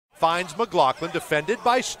finds McLaughlin, defended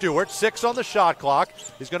by Stewart. 6 on the shot clock.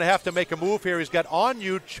 He's going to have to make a move here. He's got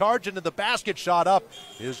on-you, charging to the basket. Shot up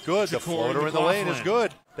is good. The floater in the lane is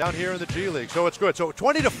good down here in the G League. So it's good. So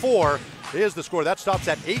 20-4 is the score. That stops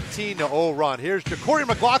at 18-0 run. Here's JaQuori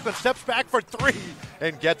McLaughlin, steps back for 3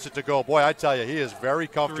 and gets it to go. Boy, I tell you, he is very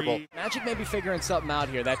comfortable. Magic may be figuring something out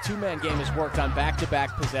here. That two-man game has worked on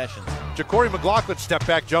back-to-back possessions. JaQuori McLaughlin, step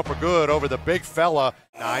back jumper good over the big fella.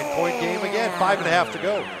 9-point game again, 5.5 to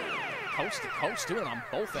go. Coast to coast, doing it on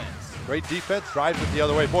both ends. Great defense, drives it the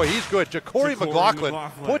other way. Boy, he's good. JaQuori McLaughlin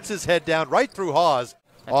puts his head down right through Hawes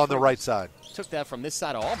on the right side. Took that from this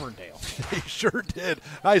side of Auburndale. He sure did.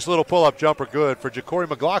 Nice little pull-up jumper good for JaQuori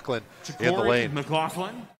McLaughlin in the lane.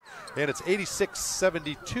 McLaughlin. And it's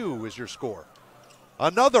 86-72 is your score.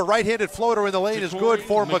 Another right-handed floater in the lane is good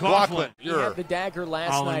for McLaughlin. He had the dagger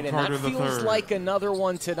last night, and that feels like another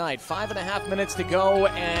one tonight. 5.5 minutes to go,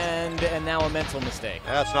 and now a mental mistake.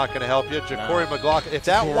 That's not going to help you. JaQuori McLaughlin. If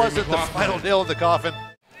that wasn't the final nail in the coffin.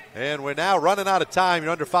 And we're now running out of time.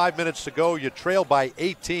 You're under 5 minutes to go. You trail by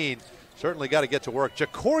 18. Certainly got to get to work.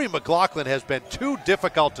 JaQuori McLaughlin has been too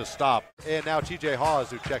difficult to stop. And now TJ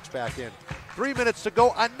Hawes, who checks back in. 3 minutes to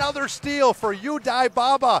go. Another steal for Udai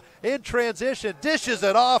Baba in transition. Dishes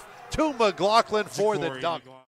it off to McLaughlin for the dunk.